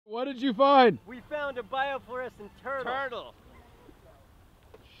What did you find? We found a biofluorescent turtle.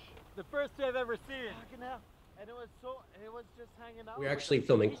 The first I've ever seen. And it was just hanging out. We were actually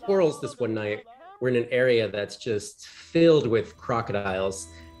filming corals this one night. We're in an area that's just filled with crocodiles.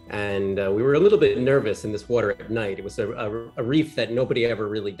 And we were a little bit nervous in this water at night. It was a reef that nobody ever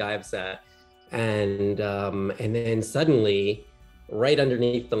really dives at. And then suddenly, right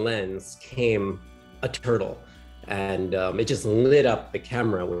underneath the lens came a turtle. And it just lit up the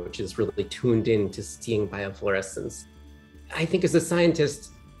camera, which is really tuned in to seeing biofluorescence. I think as a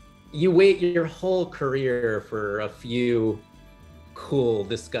scientist, you wait your whole career for a few cool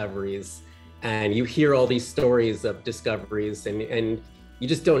discoveries, and you hear all these stories of discoveries, and you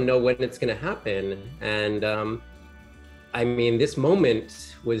just don't know when it's going to happen. And I mean, this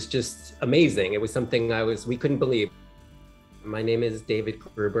moment was just amazing. It was something we couldn't believe. My name is David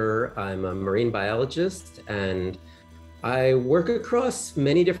Gruber. I'm a marine biologist, and I work across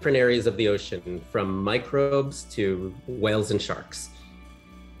many different areas of the ocean, from microbes to whales and sharks.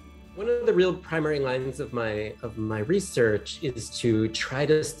 One of the real primary lines of my research is to try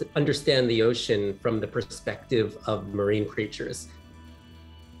to understand the ocean from the perspective of marine creatures.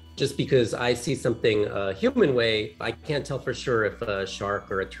 Just because I see something a human way, I can't tell for sure if a shark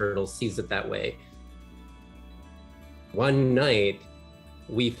or a turtle sees it that way. One night,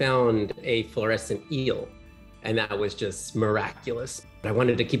 we found a fluorescent eel, and that was just miraculous. I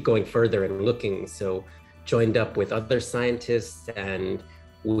wanted to keep going further and looking, so joined up with other scientists, and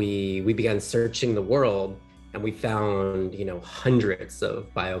we began searching the world, and we found, hundreds of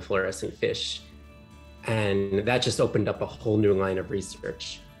biofluorescent fish. And that just opened up a whole new line of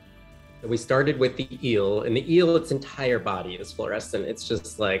research. We started with the eel, and the eel, its entire body is fluorescent. It's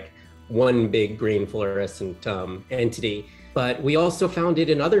just like one big green fluorescent entity. But we also found it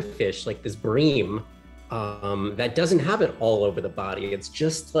in other fish, like this bream, that doesn't have it all over the body. It's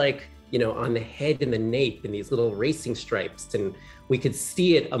just like, on the head and the nape in these little racing stripes. And we could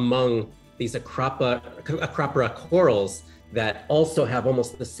see it among these Acropora corals that also have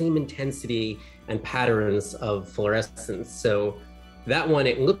almost the same intensity and patterns of fluorescence. So that one,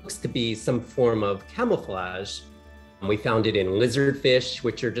 it looks to be some form of camouflage. We found it in lizardfish,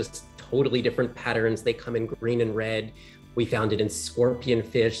 which are just totally different patterns. They come in green and red. We found it in scorpion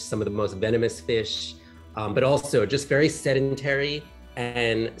fish, some of the most venomous fish, but also just very sedentary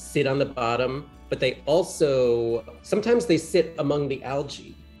and sit on the bottom. But they also, sometimes they sit among the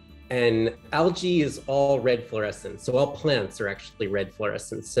algae, and algae is all red fluorescent. So all plants are actually red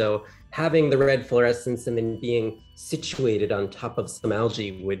fluorescent. So having the red fluorescence and then being situated on top of some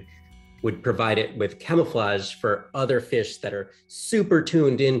algae would provide it with camouflage for other fish that are super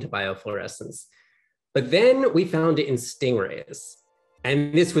tuned into biofluorescence. But then we found it in stingrays.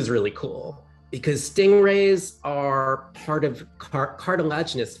 And this was really cool because stingrays are part of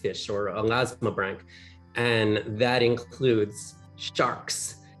cartilaginous fish, or elasmobranch, and that includes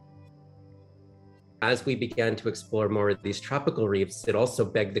sharks. As we began to explore more of these tropical reefs, it also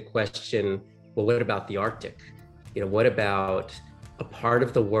begged the question, well, what about the Arctic? What about a part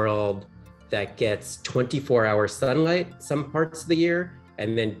of the world that gets 24-hour sunlight some parts of the year,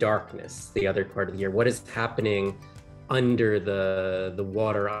 and then darkness the other part of the year? What is happening under the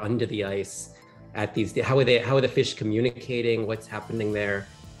water, under the ice at these, how are the fish communicating? What's happening there?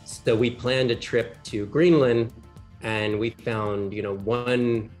 So we planned a trip to Greenland, and we found,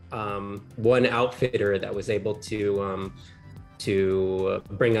 one outfitter that was able to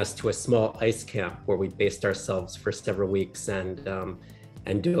bring us to a small ice camp where we based ourselves for several weeks and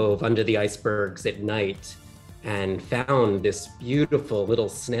dove under the icebergs at night and found this beautiful little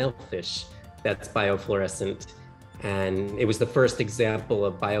snailfish that's biofluorescent. And it was the first example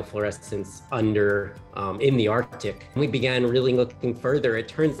of biofluorescence in the Arctic. We began really looking further. It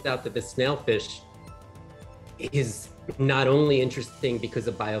turns out that the snailfish is not only interesting because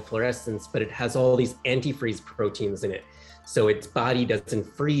of biofluorescence, but it has all these antifreeze proteins in it. So its body doesn't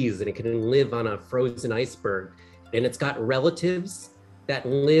freeze and it can live on a frozen iceberg. And it's got relatives that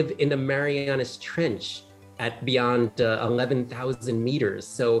live in the Marianas Trench at beyond 11,000 meters.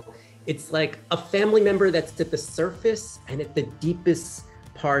 So it's like a family member that's at the surface and at the deepest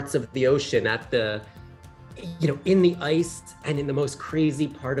parts of the ocean, at the, in the ice and in the most crazy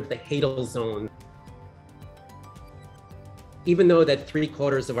part of the Hadal zone. Even though that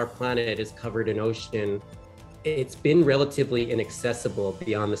 3/4 of our planet is covered in ocean, it's been relatively inaccessible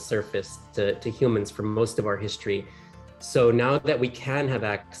beyond the surface to humans for most of our history. So now that we can have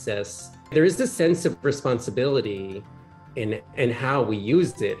access, there is this sense of responsibility in how we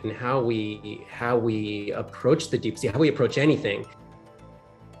use it and how we approach the deep sea, how we approach anything.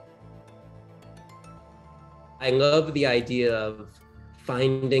 I love the idea of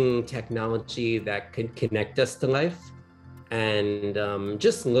finding technology that could connect us to life, and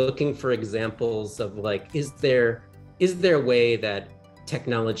just looking for examples of like, is there a way that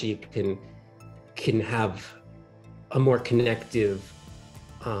technology can have a more connective,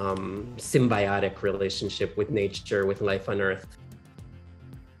 symbiotic relationship with nature, with life on Earth.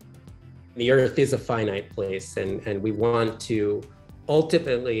 The Earth is a finite place, and we want to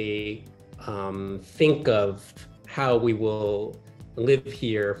ultimately think of how we will live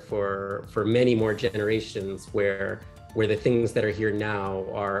here for many more generations, where the things that are here now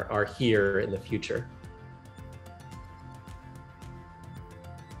are here in the future.